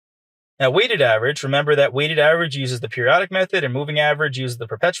Now, weighted average, remember that weighted average uses the periodic method and moving average uses the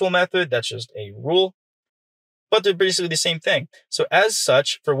perpetual method. That's just a rule, but they're basically the same thing. So as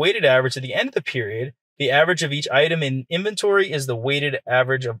such, for weighted average at the end of the period, the average of each item in inventory is the weighted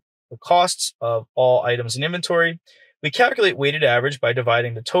average of the costs of all items in inventory. We calculate weighted average by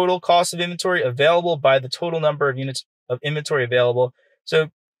dividing the total cost of inventory available by the total number of units of inventory available. So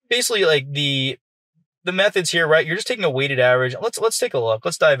basically, like the methods here, right? You're just taking a weighted average. Let's take a look.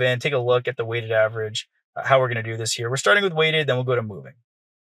 Let's dive in, take a look at the weighted average, how we're going to do this here. We're starting with weighted, then we'll go to moving.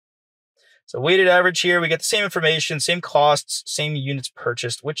 So weighted average here, we get the same information, same costs, same units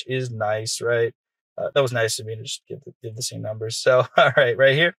purchased, which is nice, right? That was nice of me to just give the same numbers. So, all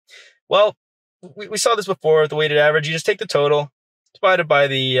right here. Well, we saw this before with the weighted average. You just take the total divided by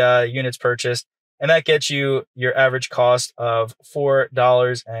the units purchased, and that gets you your average cost of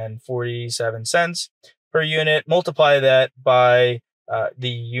 $4.47 per unit. Multiply that by the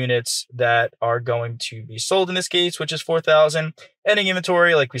units that are going to be sold in this case, which is 4,000. Ending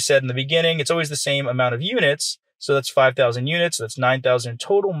inventory, like we said in the beginning, it's always the same amount of units. So that's 5,000 units. So that's 9,000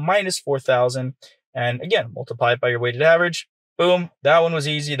 total minus 4,000. And again, multiply it by your weighted average. Boom. That one was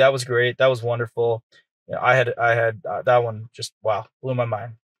easy. That was great. That was wonderful. You know, I had that one just, wow, blew my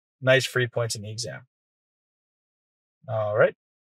mind. Nice free points in the exam. All right.